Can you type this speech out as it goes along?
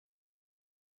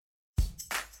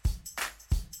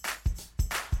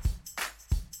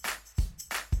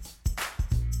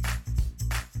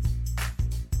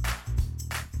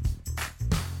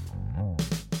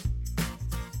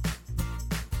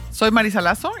Soy Marisa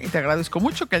y te agradezco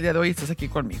mucho que el día de hoy estés aquí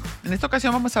conmigo. En esta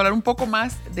ocasión vamos a hablar un poco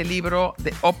más del libro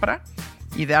de Oprah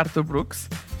y de Arthur Brooks,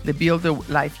 de Build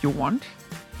the Life You Want,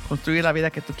 Construye la vida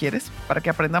que tú quieres, para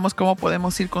que aprendamos cómo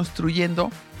podemos ir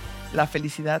construyendo la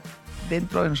felicidad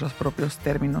dentro de nuestros propios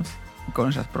términos y con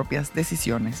nuestras propias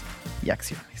decisiones y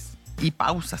acciones. Y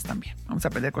pausas también. Vamos a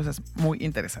aprender cosas muy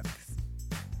interesantes.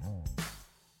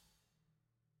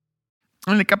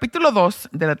 En el capítulo 2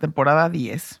 de la temporada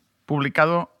 10,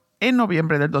 publicado en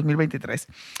noviembre del 2023,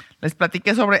 les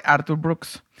platiqué sobre Arthur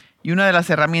Brooks y una de las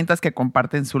herramientas que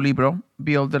comparte en su libro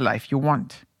Build the Life You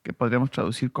Want, que podríamos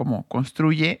traducir como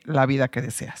Construye la vida que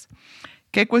deseas,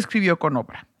 que coescribió con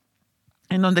Oprah,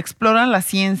 en donde exploran la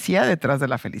ciencia detrás de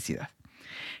la felicidad.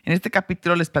 En este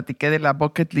capítulo les platiqué de la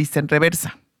bucket list en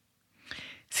reversa.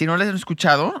 Si no les han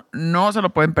escuchado, no se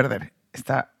lo pueden perder.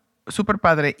 Está súper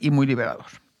padre y muy liberador.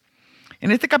 En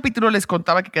este capítulo les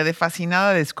contaba que quedé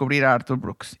fascinada de descubrir a Arthur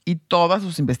Brooks y todas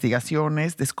sus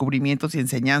investigaciones, descubrimientos y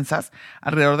enseñanzas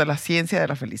alrededor de la ciencia de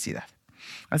la felicidad.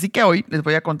 Así que hoy les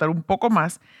voy a contar un poco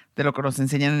más de lo que nos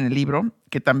enseñan en el libro,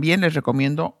 que también les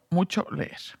recomiendo mucho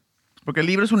leer. Porque el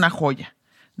libro es una joya.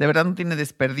 De verdad no tiene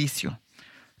desperdicio.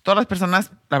 Todas las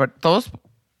personas, todos,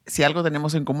 si algo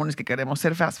tenemos en común es que queremos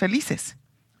ser felices.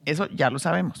 Eso ya lo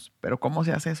sabemos. Pero ¿cómo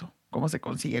se hace eso? ¿Cómo se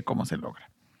consigue? ¿Cómo se logra?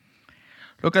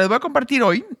 Lo que les voy a compartir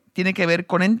hoy tiene que ver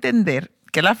con entender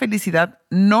que la felicidad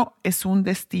no es un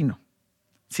destino,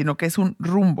 sino que es un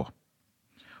rumbo,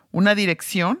 una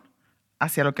dirección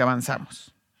hacia lo que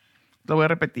avanzamos. Lo voy a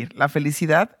repetir. La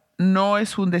felicidad no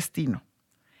es un destino,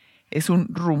 es un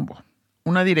rumbo,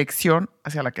 una dirección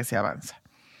hacia la que se avanza.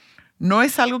 No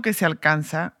es algo que se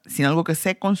alcanza, sino algo que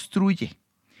se construye.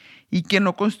 Y quien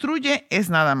lo construye es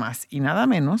nada más y nada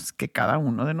menos que cada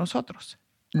uno de nosotros.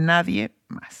 Nadie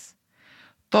más.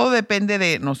 Todo depende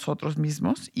de nosotros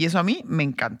mismos y eso a mí me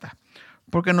encanta,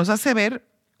 porque nos hace ver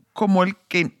como el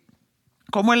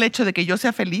hecho de que yo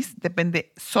sea feliz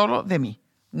depende solo de mí.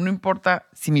 No importa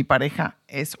si mi pareja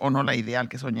es o no la ideal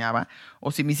que soñaba,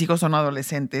 o si mis hijos son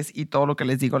adolescentes y todo lo que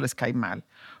les digo les cae mal,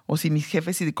 o si mis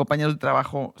jefes y compañeros de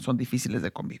trabajo son difíciles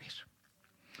de convivir.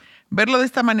 Verlo de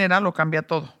esta manera lo cambia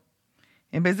todo.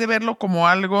 En vez de verlo como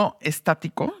algo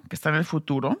estático, que está en el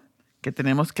futuro, que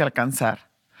tenemos que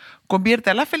alcanzar, convierte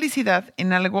a la felicidad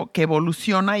en algo que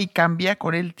evoluciona y cambia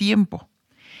con el tiempo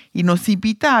y nos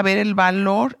invita a ver el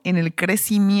valor en el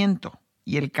crecimiento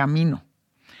y el camino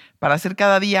para ser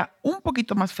cada día un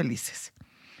poquito más felices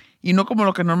y no como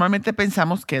lo que normalmente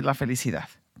pensamos que es la felicidad.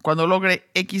 Cuando logre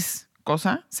X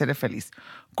cosa, seré feliz.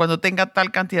 Cuando tenga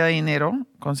tal cantidad de dinero,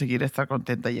 conseguiré estar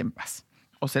contenta y en paz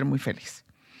o ser muy feliz.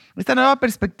 Esta nueva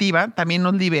perspectiva también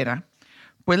nos libera,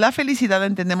 pues la felicidad la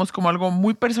entendemos como algo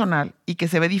muy personal y que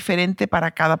se ve diferente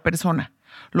para cada persona.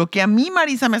 Lo que a mí,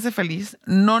 Marisa, me hace feliz,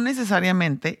 no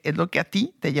necesariamente es lo que a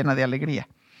ti te llena de alegría.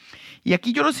 Y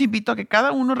aquí yo los invito a que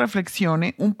cada uno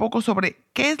reflexione un poco sobre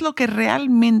qué es lo que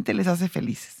realmente les hace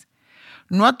felices.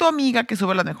 No a tu amiga que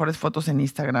sube las mejores fotos en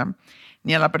Instagram,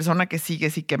 ni a la persona que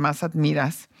sigues y que más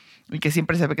admiras y que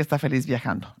siempre se ve que está feliz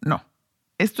viajando. No,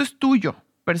 esto es tuyo,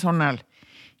 personal.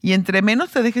 Y entre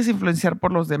menos te dejes influenciar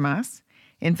por los demás,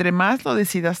 entre más lo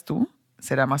decidas tú,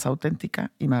 será más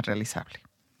auténtica y más realizable.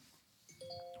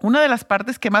 Una de las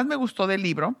partes que más me gustó del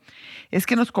libro es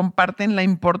que nos comparten la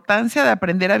importancia de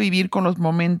aprender a vivir con los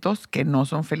momentos que no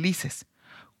son felices,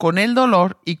 con el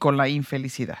dolor y con la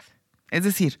infelicidad. Es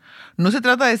decir, no se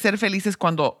trata de ser felices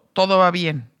cuando todo va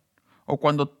bien o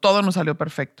cuando todo nos salió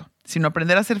perfecto, sino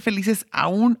aprender a ser felices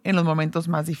aún en los momentos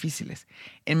más difíciles,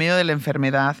 en medio de la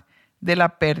enfermedad, de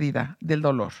la pérdida, del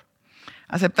dolor.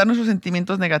 Aceptar nuestros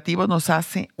sentimientos negativos nos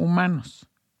hace humanos.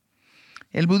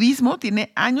 El budismo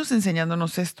tiene años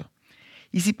enseñándonos esto.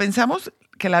 Y si pensamos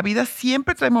que la vida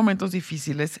siempre trae momentos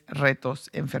difíciles, retos,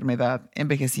 enfermedad,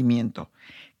 envejecimiento,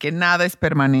 que nada es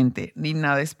permanente ni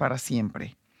nada es para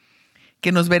siempre,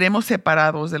 que nos veremos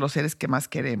separados de los seres que más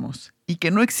queremos y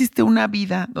que no existe una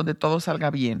vida donde todo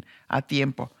salga bien, a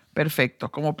tiempo,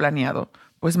 perfecto, como planeado,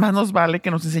 pues más nos vale que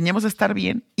nos enseñemos a estar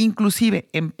bien, inclusive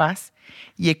en paz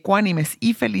y ecuánimes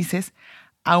y felices,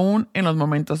 aún en los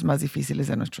momentos más difíciles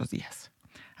de nuestros días.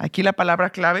 Aquí la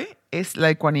palabra clave es la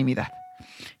ecuanimidad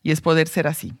y es poder ser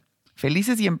así,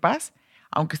 felices y en paz,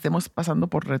 aunque estemos pasando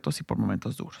por retos y por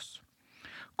momentos duros.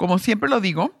 Como siempre lo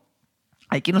digo,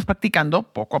 hay que irnos practicando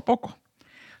poco a poco.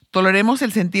 Toleremos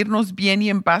el sentirnos bien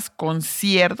y en paz con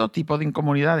cierto tipo de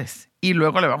incomodidades y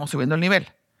luego le vamos subiendo el nivel.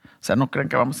 O sea, no crean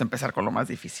que vamos a empezar con lo más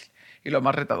difícil y lo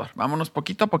más retador. Vámonos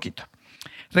poquito a poquito.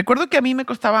 Recuerdo que a mí me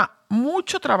costaba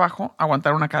mucho trabajo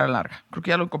aguantar una cara larga. Creo que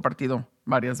ya lo he compartido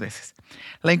varias veces.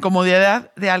 La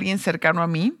incomodidad de alguien cercano a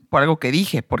mí por algo que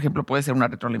dije, por ejemplo, puede ser una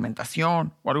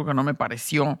retroalimentación o algo que no me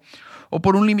pareció o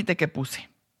por un límite que puse.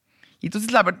 Y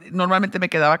entonces normalmente me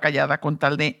quedaba callada con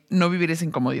tal de no vivir esa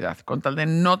incomodidad, con tal de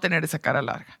no tener esa cara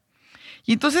larga.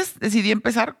 Y entonces decidí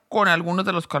empezar con algunos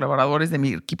de los colaboradores de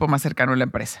mi equipo más cercano en la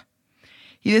empresa.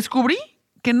 Y descubrí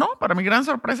que no, para mi gran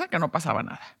sorpresa, que no pasaba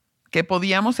nada. Que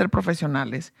podíamos ser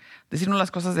profesionales, decirnos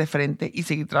las cosas de frente y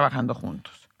seguir trabajando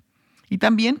juntos. Y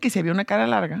también que si había una cara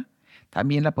larga,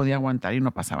 también la podía aguantar y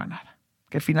no pasaba nada.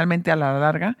 Que finalmente a la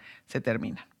larga se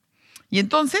termina. Y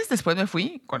entonces después me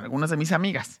fui con algunas de mis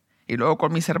amigas y luego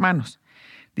con mis hermanos,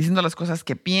 diciendo las cosas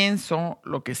que pienso,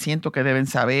 lo que siento que deben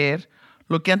saber,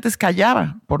 lo que antes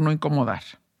callaba por no incomodar.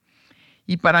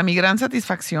 Y para mi gran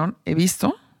satisfacción he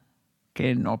visto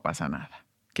que no pasa nada.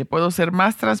 Que puedo ser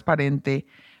más transparente,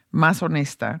 más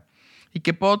honesta y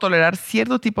que puedo tolerar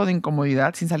cierto tipo de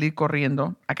incomodidad sin salir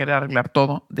corriendo a querer arreglar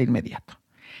todo de inmediato.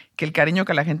 Que el cariño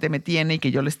que la gente me tiene y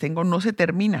que yo les tengo no se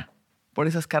termina por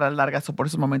esas caras largas o por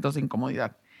esos momentos de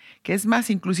incomodidad. Que es más,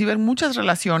 inclusive en muchas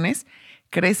relaciones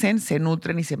crecen, se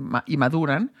nutren y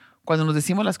maduran cuando nos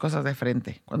decimos las cosas de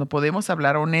frente, cuando podemos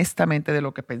hablar honestamente de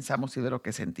lo que pensamos y de lo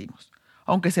que sentimos,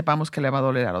 aunque sepamos que le va a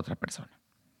doler a la otra persona.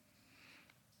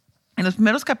 En los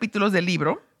primeros capítulos del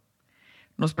libro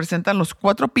nos presentan los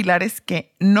 4 pilares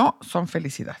que no son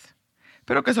felicidad,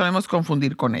 pero que solemos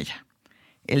confundir con ella.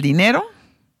 El dinero,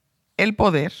 el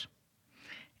poder,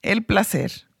 el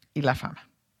placer y la fama.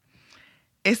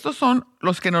 Estos son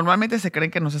los que normalmente se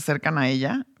creen que nos acercan a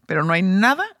ella, pero no hay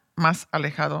nada más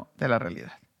alejado de la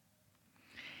realidad.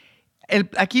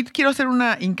 Aquí quiero hacer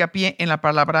una hincapié en la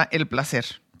palabra el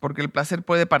placer, porque el placer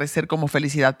puede parecer como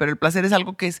felicidad, pero el placer es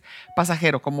algo que es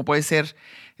pasajero, como puede ser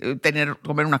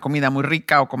comer una comida muy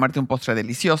rica o comerte un postre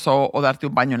delicioso o darte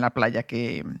un baño en la playa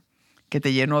que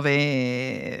te llenó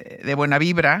de buena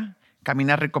vibra,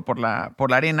 caminar rico por la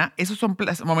arena. Esos son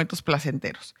momentos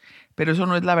placenteros, pero eso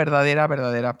no es la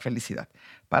verdadera felicidad.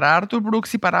 Para Arthur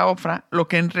Brooks y para Oprah, lo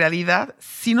que en realidad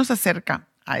sí nos acerca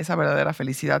a esa verdadera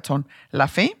felicidad son la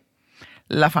fe,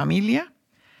 la familia,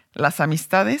 las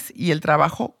amistades y el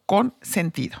trabajo con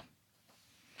sentido.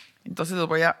 Entonces los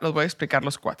voy a explicar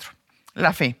los 4.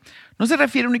 La fe no se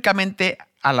refiere únicamente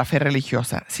a la fe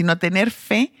religiosa, sino a tener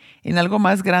fe en algo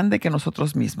más grande que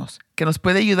nosotros mismos, que nos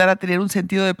puede ayudar a tener un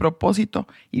sentido de propósito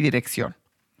y dirección.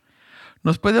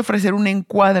 Nos puede ofrecer un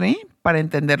encuadre para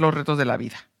entender los retos de la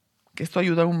vida, que esto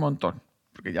ayuda un montón,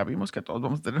 porque ya vimos que todos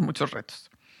vamos a tener muchos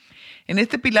retos. En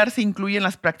este pilar se incluyen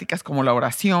las prácticas como la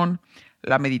oración,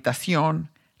 la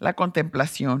meditación, la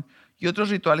contemplación y otros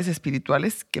rituales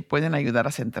espirituales que pueden ayudar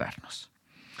a centrarnos.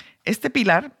 Este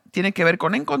pilar tiene que ver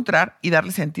con encontrar y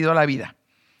darle sentido a la vida.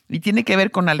 Y tiene que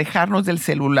ver con alejarnos del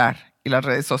celular y las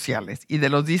redes sociales y de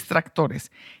los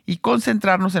distractores y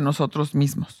concentrarnos en nosotros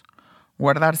mismos.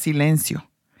 Guardar silencio.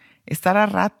 Estar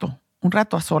un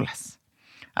rato a solas.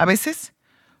 A veces,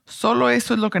 solo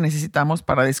eso es lo que necesitamos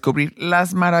para descubrir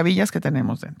las maravillas que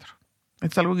tenemos dentro. Esto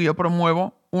es algo que yo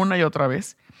promuevo una y otra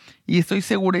vez y estoy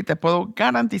segura y te puedo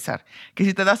garantizar que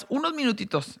si te das unos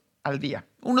minutitos al día,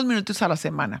 unos minutos a la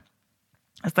semana,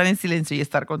 a estar en silencio y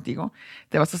estar contigo,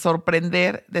 te vas a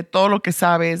sorprender de todo lo que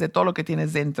sabes, de todo lo que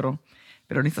tienes dentro,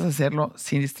 pero necesitas hacerlo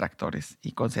sin distractores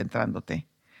y concentrándote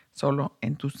solo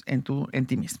en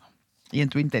ti mismo y en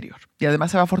tu interior. Y además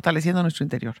se va fortaleciendo nuestro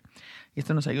interior. Y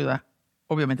esto nos ayuda,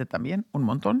 obviamente, también un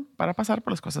montón para pasar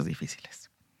por las cosas difíciles.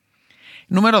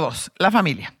 Número 2, la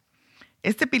familia.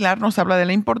 Este pilar nos habla de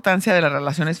la importancia de las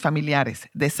relaciones familiares,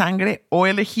 de sangre o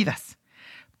elegidas,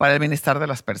 para el bienestar de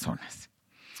las personas.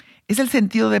 Es el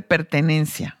sentido de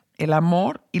pertenencia, el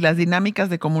amor y las dinámicas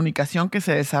de comunicación que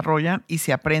se desarrollan y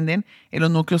se aprenden en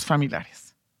los núcleos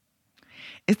familiares.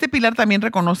 Este pilar también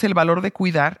reconoce el valor de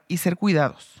cuidar y ser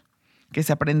cuidados, que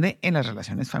se aprende en las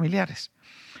relaciones familiares.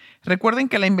 Recuerden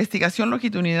que la investigación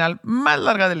longitudinal más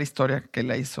larga de la historia que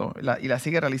la hizo y la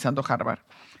sigue realizando Harvard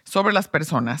sobre las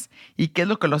personas y qué es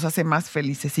lo que los hace más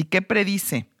felices y qué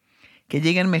predice que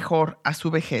lleguen mejor a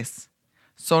su vejez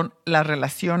son las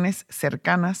relaciones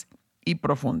cercanas y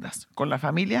profundas con la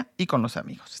familia y con los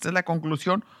amigos. Esta es la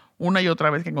conclusión una y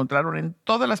otra vez que encontraron en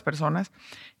todas las personas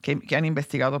que han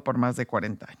investigado por más de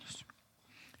 40 años.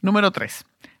 Número 3,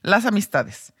 las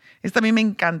amistades. Esta a mí me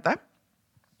encanta,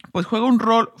 pues juega un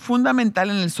rol fundamental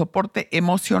en el soporte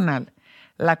emocional,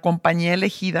 la compañía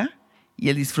elegida y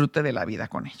el disfrute de la vida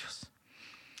con ellos.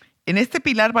 En este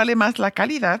pilar vale más la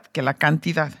calidad que la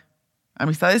cantidad.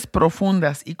 Amistades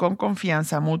profundas y con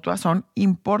confianza mutua son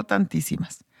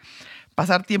importantísimas.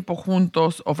 Pasar tiempo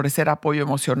juntos, ofrecer apoyo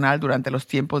emocional durante los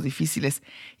tiempos difíciles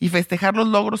y festejar los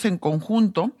logros en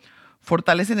conjunto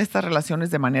fortalecen estas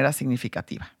relaciones de manera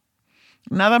significativa.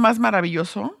 Nada más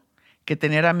maravilloso que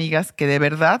tener amigas que de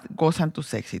verdad gozan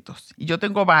tus éxitos. Y yo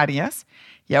tengo varias,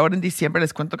 y ahora en diciembre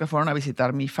les cuento que fueron a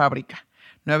visitar mi fábrica.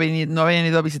 No habían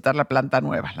ido a visitar la planta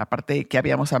nueva, la parte que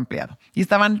habíamos ampliado. Y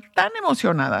estaban tan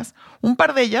emocionadas. Un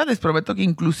par de ellas, les prometo que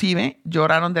inclusive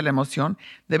lloraron de la emoción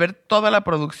de ver toda la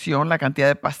producción, la cantidad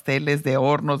de pasteles, de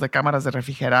hornos, de cámaras de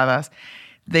refrigeradas,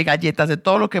 de galletas, de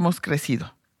todo lo que hemos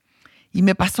crecido. Y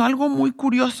me pasó algo muy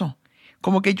curioso.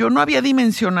 Como que yo no había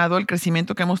dimensionado el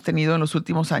crecimiento que hemos tenido en los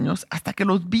últimos años hasta que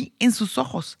los vi en sus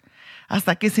ojos,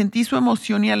 hasta que sentí su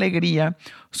emoción y alegría,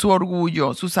 su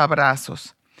orgullo, sus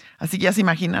abrazos. Así que ya se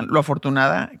imaginan lo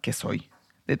afortunada que soy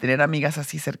de tener amigas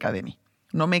así cerca de mí.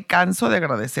 No me canso de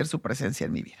agradecer su presencia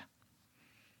en mi vida.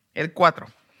 El 4.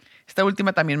 Esta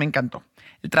última también me encantó.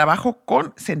 El trabajo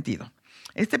con sentido.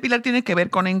 Este pilar tiene que ver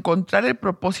con encontrar el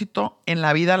propósito en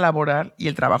la vida laboral y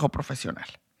el trabajo profesional.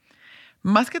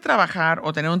 Más que trabajar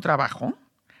o tener un trabajo,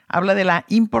 habla de la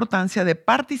importancia de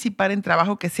participar en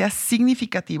trabajo que sea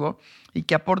significativo y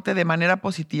que aporte de manera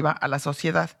positiva a la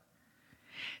sociedad.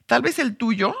 Tal vez el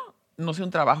tuyo no sea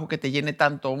un trabajo que te llene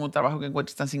tanto, un trabajo que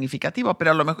encuentres tan significativo,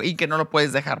 pero a lo mejor y que no lo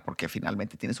puedes dejar porque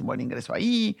finalmente tienes un buen ingreso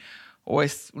ahí, o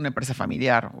es una empresa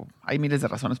familiar, o hay miles de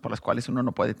razones por las cuales uno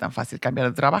no puede tan fácil cambiar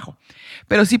de trabajo.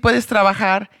 Pero sí puedes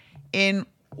trabajar en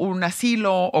un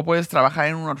asilo, o puedes trabajar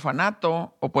en un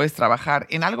orfanato, o puedes trabajar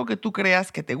en algo que tú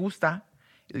creas que te gusta,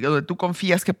 donde tú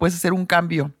confías que puedes hacer un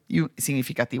cambio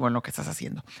significativo en lo que estás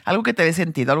haciendo. Algo que te dé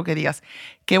sentido, algo que digas,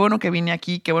 qué bueno que vine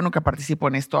aquí, qué bueno que participo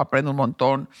en esto, aprendo un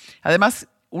montón. Además,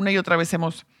 una y otra vez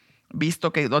hemos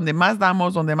visto que donde más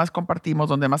damos, donde más compartimos,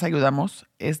 donde más ayudamos,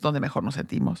 es donde mejor nos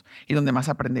sentimos y donde más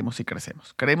aprendemos y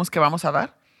crecemos. Creemos que vamos a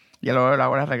dar y a la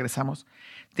hora regresamos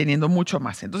teniendo mucho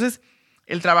más. Entonces,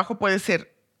 el trabajo puede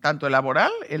ser tanto el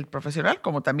laboral, el profesional,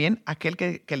 como también aquel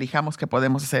que elijamos que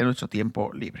podemos hacer en nuestro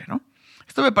tiempo libre, ¿no?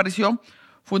 Esto me pareció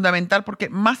fundamental porque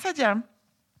más allá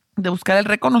de buscar el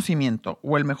reconocimiento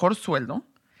o el mejor sueldo,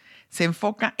 se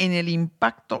enfoca en el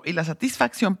impacto y la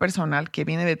satisfacción personal que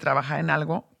viene de trabajar en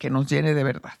algo que nos llene de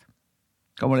verdad.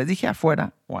 Como les dije,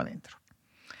 afuera o adentro.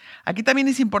 Aquí también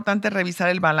es importante revisar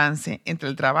el balance entre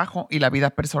el trabajo y la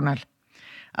vida personal,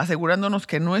 asegurándonos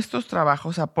que nuestros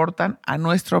trabajos aportan a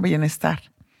nuestro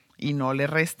bienestar y no le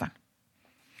restan.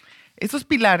 Estos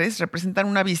pilares representan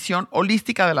una visión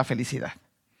holística de la felicidad,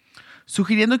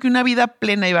 sugiriendo que una vida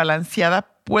plena y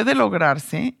balanceada puede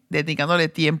lograrse dedicándole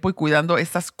tiempo y cuidando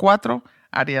estas 4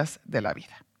 áreas de la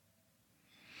vida.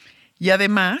 Y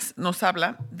además nos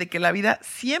habla de que la vida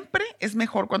siempre es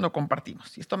mejor cuando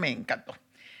compartimos. Y esto me encantó.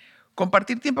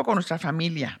 Compartir tiempo con nuestra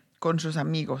familia, con nuestros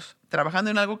amigos,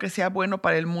 trabajando en algo que sea bueno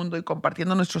para el mundo y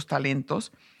compartiendo nuestros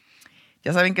talentos.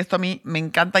 Ya saben que esto a mí me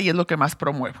encanta y es lo que más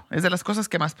promuevo. Es de las cosas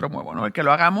que más promuevo, ¿no? El que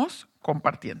lo hagamos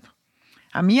compartiendo.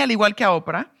 A mí, al igual que a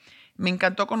Oprah, me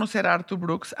encantó conocer a Arthur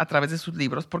Brooks a través de sus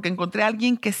libros porque encontré a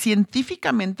alguien que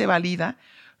científicamente valida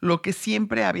lo que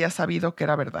siempre había sabido que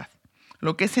era verdad,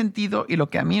 lo que he sentido y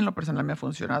lo que a mí en lo personal me ha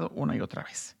funcionado una y otra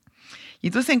vez. Y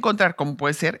entonces encontrar cómo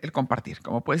puede ser el compartir,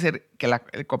 cómo puede ser que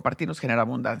el compartir nos genera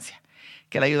abundancia,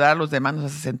 que el ayudar a los demás nos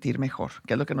hace sentir mejor,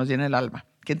 que es lo que nos llena el alma,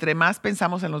 que entre más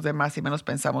pensamos en los demás y menos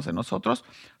pensamos en nosotros,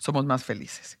 somos más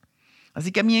felices.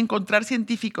 Así que a mí encontrar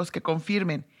científicos que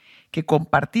confirmen que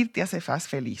compartir te hace más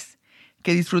feliz,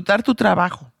 que disfrutar tu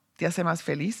trabajo te hace más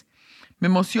feliz, me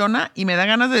emociona y me da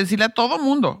ganas de decirle a todo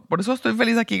mundo. Por eso estoy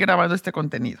feliz aquí grabando este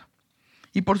contenido.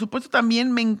 Y por supuesto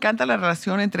también me encanta la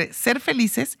relación entre ser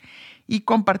felices y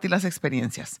compartir las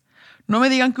experiencias. No me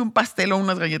digan que un pastel o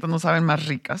unas galletas no saben más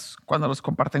ricas cuando los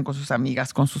comparten con sus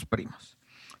amigas, con sus primos.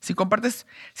 Si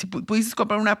pudieses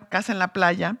comprar una casa en la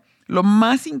playa, lo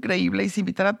más increíble es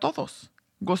invitar a todos,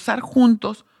 gozar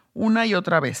juntos una y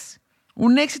otra vez.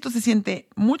 Un éxito se siente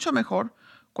mucho mejor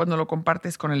cuando lo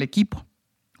compartes con el equipo.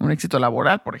 Un éxito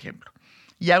laboral, por ejemplo.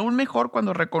 Y aún mejor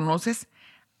cuando reconoces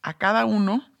a cada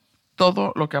uno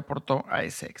todo lo que aportó a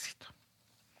ese éxito.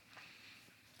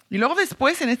 Y luego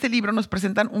después en este libro nos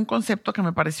presentan un concepto que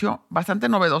me pareció bastante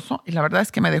novedoso y la verdad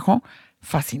es que me dejó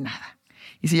fascinada.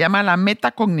 Y se llama la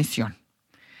meta-cognición.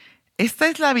 Esta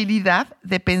es la habilidad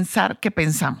de pensar que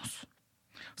pensamos.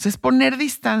 O sea, es poner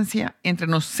distancia entre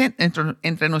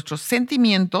nuestros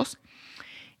sentimientos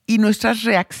y nuestras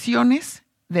reacciones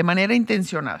de manera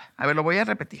intencionada. A ver, lo voy a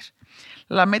repetir.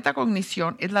 La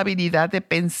metacognición es la habilidad de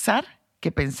pensar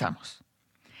que pensamos,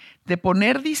 de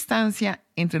poner distancia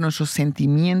entre nuestros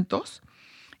sentimientos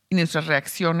y nuestras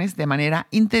reacciones de manera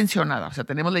intencionada. O sea,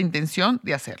 tenemos la intención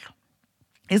de hacerlo.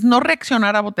 Es no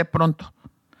reaccionar a bote pronto,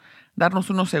 darnos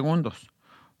unos segundos,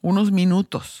 unos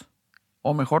minutos,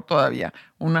 o mejor todavía,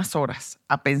 unas horas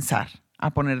a pensar,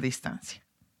 a poner distancia.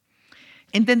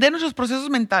 Entender nuestros procesos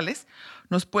mentales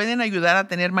nos pueden ayudar a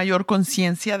tener mayor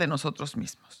conciencia de nosotros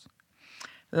mismos.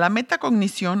 La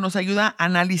meta-cognición nos ayuda a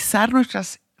analizar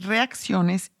nuestras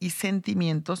reacciones y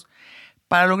sentimientos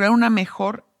para lograr una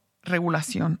mejor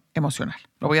regulación emocional.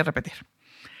 Lo voy a repetir.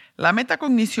 La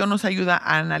meta-cognición nos ayuda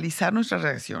a analizar nuestras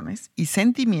reacciones y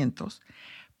sentimientos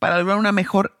para lograr una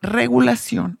mejor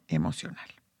regulación emocional.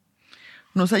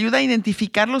 Nos ayuda a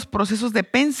identificar los procesos de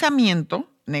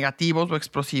pensamiento, negativos o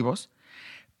explosivos,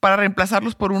 para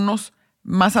reemplazarlos por unos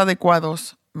más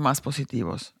adecuados, más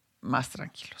positivos, más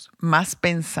tranquilos, más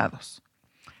pensados,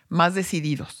 más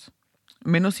decididos,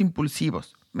 menos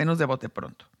impulsivos, menos de bote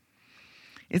pronto.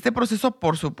 Este proceso,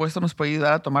 por supuesto, nos puede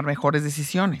ayudar a tomar mejores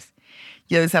decisiones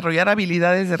y a desarrollar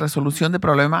habilidades de resolución de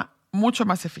problemas mucho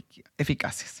más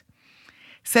eficaces.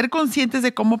 Ser conscientes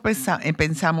de cómo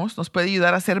pensamos nos puede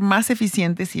ayudar a ser más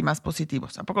eficientes y más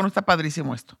positivos. ¿A poco no está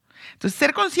padrísimo esto? Entonces,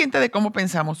 ser consciente de cómo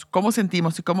pensamos, cómo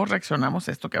sentimos y cómo reaccionamos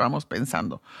a esto que vamos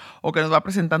pensando o que nos va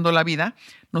presentando la vida,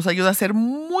 nos ayuda a ser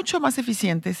mucho más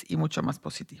eficientes y mucho más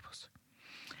positivos.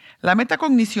 La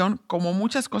metacognición, como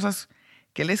muchas cosas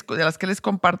de las que les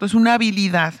comparto, es una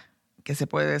habilidad que se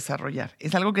puede desarrollar.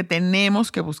 Es algo que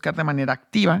tenemos que buscar de manera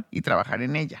activa y trabajar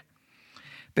en ella.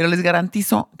 Pero les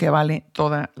garantizo que vale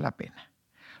toda la pena.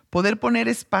 Poder poner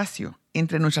espacio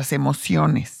entre nuestras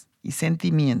emociones y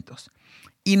sentimientos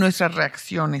y nuestras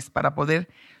reacciones para poder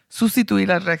sustituir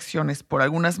las reacciones por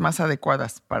algunas más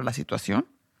adecuadas para la situación,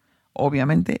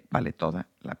 obviamente vale toda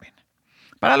la pena.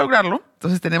 Para lograrlo,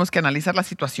 entonces tenemos que analizar la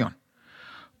situación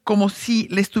como si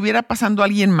le estuviera pasando a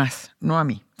alguien más, no a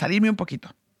mí. Salirme un poquito,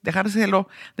 dejárselo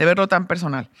de verlo tan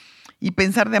personal y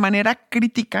pensar de manera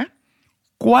crítica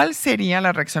 ¿cuál sería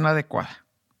la reacción adecuada?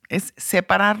 Es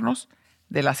separarnos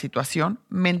de la situación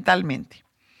mentalmente.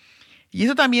 Y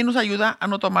eso también nos ayuda a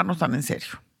no tomarnos tan en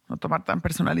serio, no tomar tan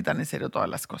personal y tan en serio todas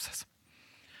las cosas.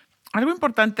 Algo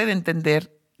importante de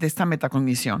entender de esta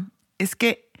metacognición es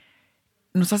que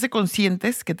nos hace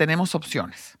conscientes que tenemos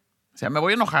opciones. O sea, me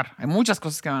voy a enojar. Hay muchas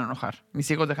cosas que me van a enojar.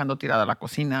 Mis hijos dejando tirada la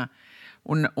cocina,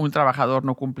 un trabajador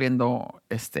no cumpliendo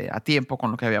a tiempo con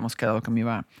lo que habíamos quedado que me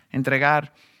iba a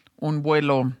entregar, un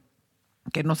vuelo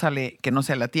que no sale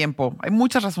a tiempo. Hay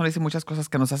muchas razones y muchas cosas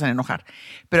que nos hacen enojar.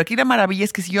 Pero aquí la maravilla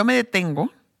es que si yo me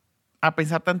detengo a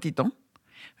pensar tantito,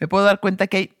 me puedo dar cuenta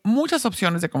que hay muchas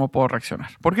opciones de cómo puedo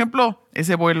reaccionar. Por ejemplo,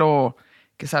 ese vuelo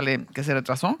que se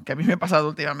retrasó, que a mí me ha pasado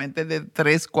últimamente de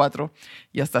 3, 4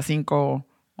 y hasta 5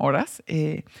 horas.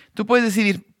 Tú puedes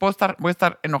decidir, voy a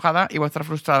estar enojada y voy a estar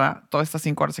frustrada todas estas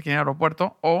 5 horas aquí en el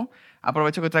aeropuerto, o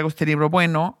aprovecho que traigo este libro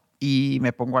bueno y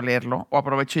me pongo a leerlo, o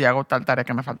aprovecho y hago tal tarea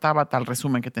que me faltaba, tal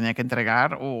resumen que tenía que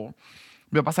entregar, o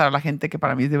veo pasar a la gente, que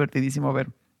para mí es divertidísimo ver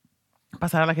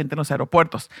pasar a la gente en los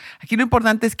aeropuertos. Aquí lo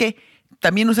importante es que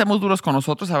también no seamos duros con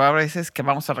nosotros. Habrá veces que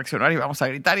vamos a reaccionar y vamos a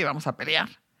gritar y vamos a pelear,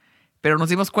 pero nos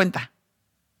dimos cuenta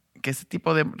que ese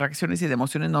tipo de reacciones y de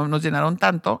emociones no nos llenaron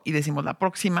tanto y decimos, la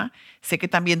próxima, sé que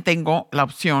también tengo la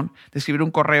opción de escribir un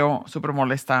correo súper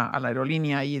molesta a la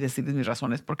aerolínea y decirles mis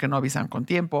razones por qué no avisan con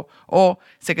tiempo, o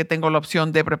sé que tengo la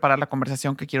opción de preparar la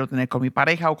conversación que quiero tener con mi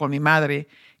pareja o con mi madre,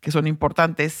 que son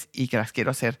importantes y que las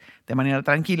quiero hacer de manera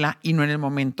tranquila y no en el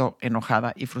momento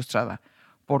enojada y frustrada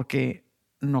porque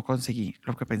no conseguí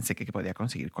lo que pensé que podía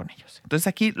conseguir con ellos. Entonces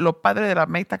aquí lo padre de la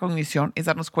metacognición es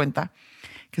darnos cuenta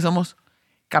que somos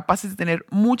capaces de tener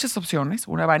muchas opciones,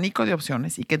 un abanico de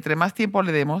opciones, y que entre más tiempo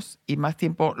le demos y más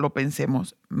tiempo lo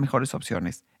pensemos, mejores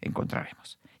opciones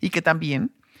encontraremos. Y que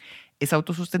también es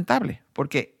autosustentable,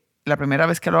 porque la primera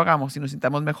vez que lo hagamos y nos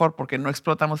sintamos mejor porque no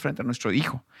explotamos frente a nuestro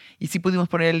hijo, y sí pudimos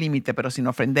poner el límite, pero sin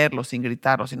ofenderlo, sin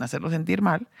gritarlo, sin hacerlo sentir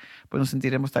mal, pues nos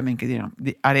sentiremos también que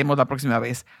haremos la próxima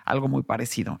vez algo muy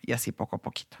parecido, y así poco a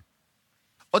poquito.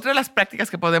 Otra de las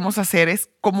prácticas que podemos hacer es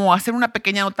como hacer una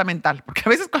pequeña nota mental, porque a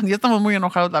veces cuando ya estamos muy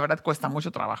enojados, la verdad cuesta mucho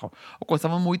trabajo, o cuando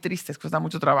estamos muy tristes, cuesta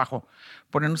mucho trabajo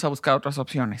ponernos a buscar otras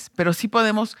opciones. Pero sí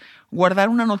podemos guardar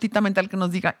una notita mental que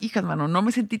nos diga, hija, hermano, no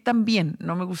me sentí tan bien,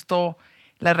 no me gustó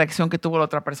la reacción que tuvo la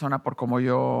otra persona por cómo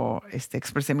yo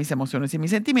expresé mis emociones y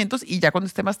mis sentimientos, y ya cuando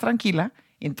esté más tranquila,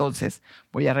 entonces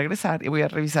voy a regresar y voy a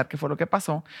revisar qué fue lo que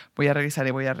pasó, voy a regresar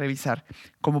y voy a revisar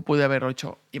cómo pude haberlo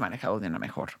hecho y manejado de una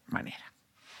mejor manera.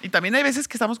 Y también hay veces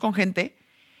que estamos con gente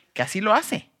que así lo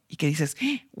hace y que dices,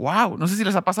 wow, no sé si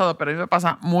les ha pasado, pero a mí me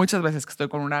pasa muchas veces que estoy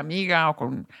con una amiga o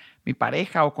con mi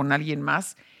pareja o con alguien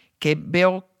más que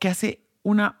veo que hace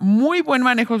un muy buen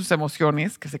manejo de sus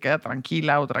emociones, que se queda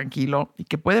tranquila o tranquilo y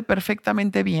que puede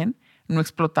perfectamente bien no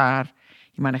explotar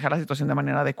y manejar la situación de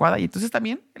manera adecuada. Y entonces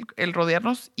también el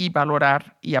rodearnos y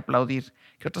valorar y aplaudir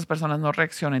que otras personas no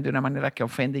reaccionen de una manera que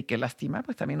ofende y que lastima,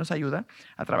 pues también nos ayuda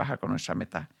a trabajar con nuestra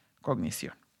meta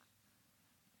meta-cognición.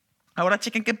 Ahora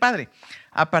chequen qué padre.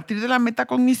 A partir de la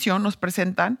meta-cognición nos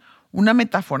presentan una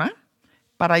metáfora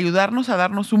para ayudarnos a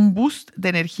darnos un boost de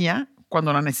energía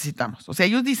cuando la necesitamos. O sea,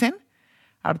 ellos dicen,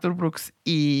 Arthur Brooks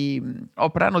y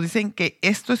Oprah nos dicen que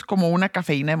esto es como una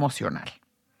cafeína emocional.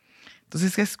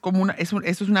 Entonces esto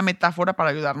es una metáfora para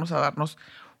ayudarnos a darnos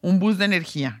un boost de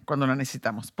energía cuando la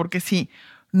necesitamos. Porque si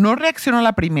no reacciono a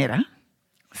la primera,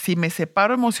 si me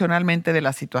separo emocionalmente de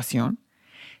la situación,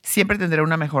 siempre tendré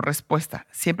una mejor respuesta,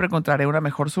 siempre encontraré una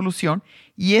mejor solución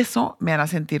y eso me hará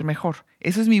sentir mejor.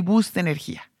 Eso es mi boost de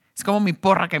energía. Es como mi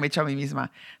porra que me echo a mí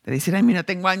misma, de decir, ay, mira,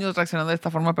 tengo años reaccionando de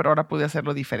esta forma, pero ahora pude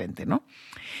hacerlo diferente, ¿no?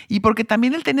 Y porque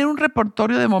también el tener un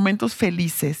repertorio de momentos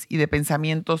felices y de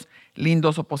pensamientos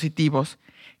lindos o positivos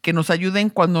que nos ayuden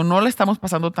cuando no la estamos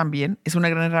pasando tan bien es una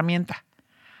gran herramienta.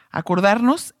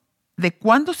 Acordarnos de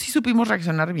cuándo sí supimos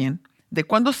reaccionar bien, de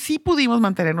cuándo sí pudimos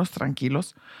mantenernos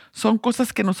tranquilos, son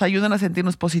cosas que nos ayudan a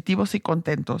sentirnos positivos y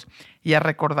contentos y a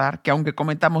recordar que aunque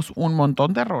cometamos un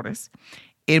montón de errores,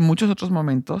 en muchos otros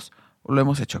momentos lo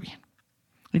hemos hecho bien.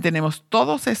 Y tenemos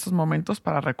todos estos momentos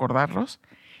para recordarlos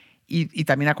y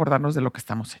también acordarnos de lo que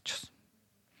estamos hechos.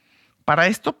 Para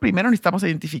esto, primero necesitamos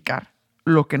identificar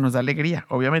lo que nos da alegría,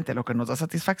 obviamente lo que nos da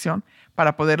satisfacción,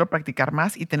 para poderlo practicar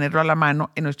más y tenerlo a la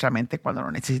mano en nuestra mente cuando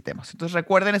lo necesitemos. Entonces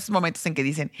recuerden esos momentos en que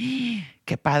dicen,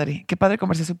 qué padre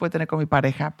conversación pude tener con mi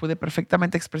pareja, pude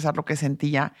perfectamente expresar lo que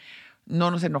sentía, no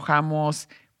nos enojamos,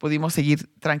 pudimos seguir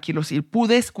tranquilos y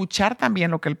pude escuchar también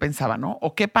lo que él pensaba, ¿no?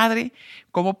 O qué padre,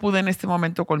 cómo pude en este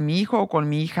momento con mi hijo o con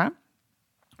mi hija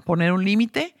poner un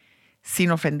límite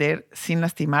sin ofender, sin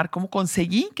lastimar, cómo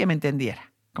conseguí que me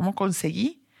entendiera, cómo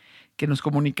conseguí que nos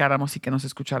comunicáramos y que nos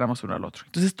escucháramos uno al otro.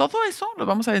 Entonces, todo eso lo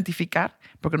vamos a identificar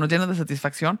porque nos llena de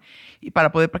satisfacción y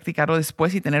para poder practicarlo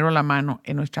después y tenerlo a la mano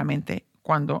en nuestra mente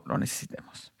cuando lo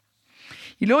necesitemos.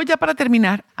 Y luego ya para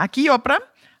terminar, aquí Oprah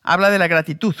habla de la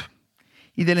gratitud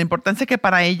y de la importancia que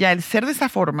para ella el ser de esa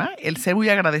forma, el ser muy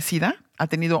agradecida, ha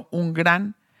tenido un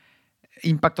gran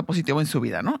impacto positivo en su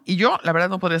vida, ¿no? Y yo, la verdad,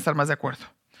 no podría estar más de acuerdo.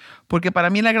 Porque para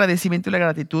mí el agradecimiento y la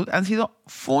gratitud han sido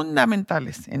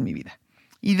fundamentales en mi vida.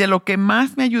 Y de lo que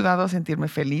más me ha ayudado a sentirme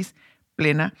feliz,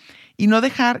 plena y no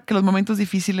dejar que los momentos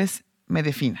difíciles me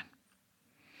definan.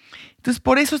 Entonces,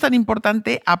 por eso es tan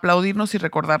importante aplaudirnos y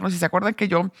recordarnos. Y se acuerdan que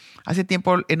yo hace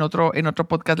tiempo en otro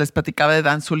podcast les platicaba de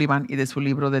Dan Sullivan y de su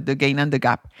libro de The Gain and the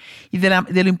Gap y de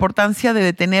la importancia de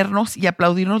detenernos y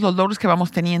aplaudirnos los logros que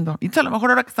vamos teniendo. Y entonces, a lo mejor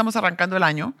ahora que estamos arrancando el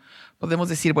año, podemos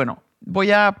decir, bueno,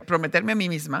 voy a prometerme a mí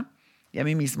misma y a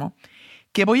mí mismo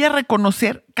que voy a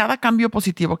reconocer cada cambio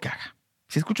positivo que haga.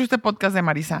 Si escucho este podcast de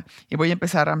Marisa y voy a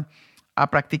empezar a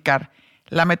practicar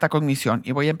la metacognición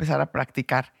y voy a empezar a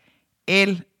practicar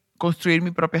el construir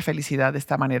mi propia felicidad de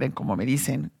esta manera en como me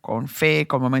dicen, con fe,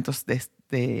 con momentos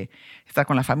de estar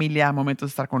con la familia, momentos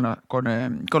de estar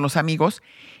con los amigos,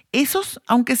 esos,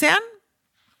 aunque sean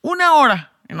una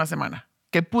hora en la semana,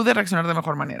 que pude reaccionar de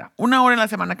mejor manera, una hora en la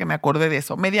semana que me acordé de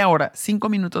eso, media hora, 5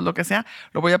 minutos, lo que sea,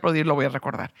 lo voy a aplaudir, lo voy a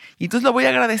recordar. Y entonces lo voy a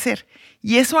agradecer.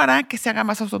 Y eso hará que se haga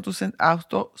más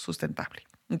autosustentable.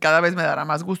 Y cada vez me dará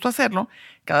más gusto hacerlo,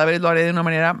 cada vez lo haré de una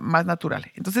manera más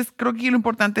natural. Entonces creo que aquí lo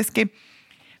importante es que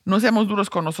no seamos duros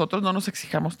con nosotros, no nos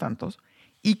exijamos tantos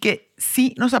y que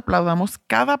sí nos aplaudamos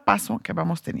cada paso que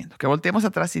vamos teniendo. Que volteemos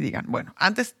atrás y digan, bueno,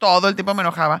 antes todo el tiempo me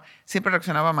enojaba, siempre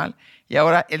reaccionaba mal y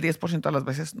ahora el 10% de las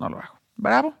veces no lo hago.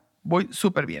 Bravo, voy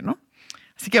súper bien, ¿no?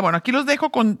 Así que bueno, aquí los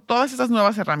dejo con todas estas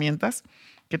nuevas herramientas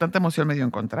que tanta emoción me dio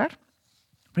encontrar.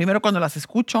 Primero cuando las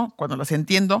escucho, cuando las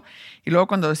entiendo y luego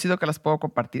cuando decido que las puedo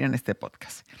compartir en este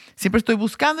podcast. Siempre estoy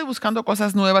buscando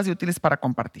cosas nuevas y útiles para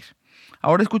compartir.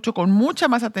 Ahora escucho con mucha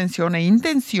más atención e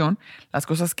intención las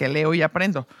cosas que leo y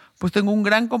aprendo, pues tengo un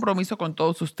gran compromiso con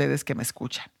todos ustedes que me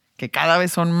escuchan, que cada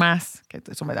vez son más, que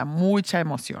eso me da mucha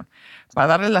emoción, para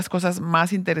darles las cosas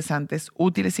más interesantes,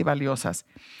 útiles y valiosas,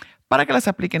 para que las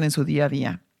apliquen en su día a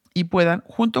día y puedan,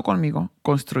 junto conmigo,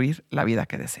 construir la vida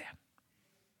que desean.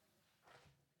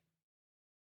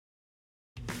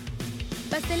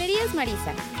 Pastelerías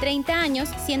Marisa, 30 años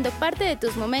siendo parte de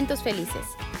tus momentos felices.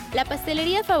 La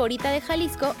pastelería favorita de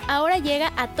Jalisco ahora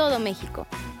llega a todo México.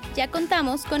 Ya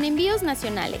contamos con envíos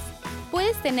nacionales.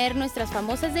 Puedes tener nuestras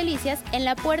famosas delicias en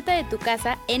la puerta de tu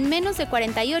casa en menos de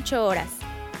 48 horas.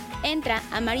 Entra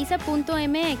a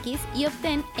marisa.mx y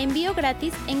obtén envío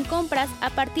gratis en compras a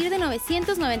partir de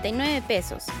 999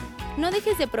 pesos. No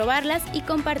dejes de probarlas y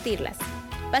compartirlas.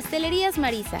 Pastelerías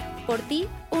Marisa, por ti,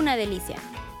 una delicia.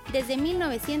 Desde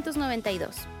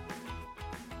 1992.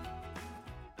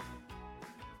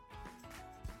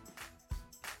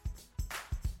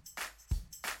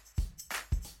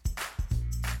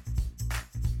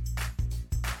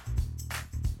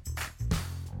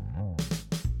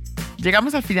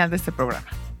 Llegamos al final de este programa.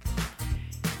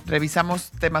 Revisamos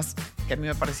temas que a mí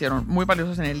me parecieron muy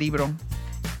valiosos en el libro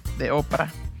de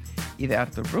Oprah y de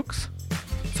Arthur Brooks,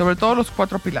 sobre todo los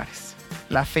 4 pilares: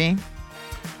 la fe,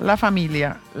 la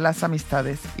familia, las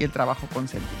amistades y el trabajo con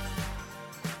sentido,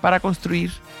 para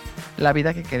construir la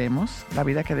vida que queremos, la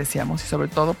vida que deseamos y sobre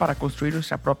todo para construir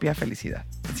nuestra propia felicidad.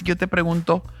 Así que yo te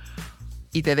pregunto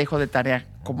y te dejo de tarea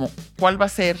como ¿cuál va a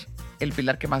ser el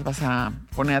pilar que más vas a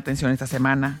poner atención esta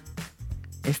semana,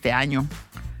 este año?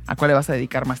 ¿A cuál le vas a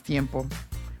dedicar más tiempo?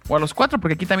 O a los 4,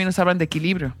 porque aquí también nos hablan de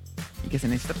equilibrio y que se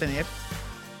necesita tener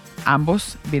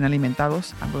ambos bien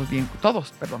alimentados,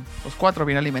 los 4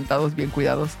 bien alimentados, bien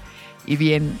cuidados y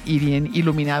bien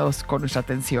iluminados con nuestra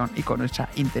atención y con nuestra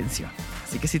intención.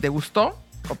 Así que si te gustó,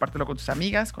 compártelo con tus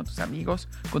amigas, con tus amigos,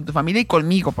 con tu familia y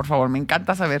conmigo, por favor. Me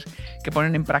encanta saber que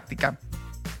ponen en práctica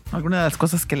algunas de las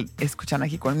cosas que escuchan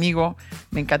aquí conmigo.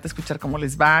 Me encanta escuchar cómo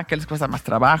les va, qué les cuesta más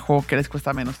trabajo, qué les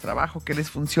cuesta menos trabajo, qué les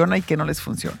funciona y qué no les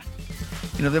funciona.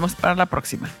 Y nos vemos para la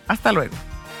próxima. Hasta luego.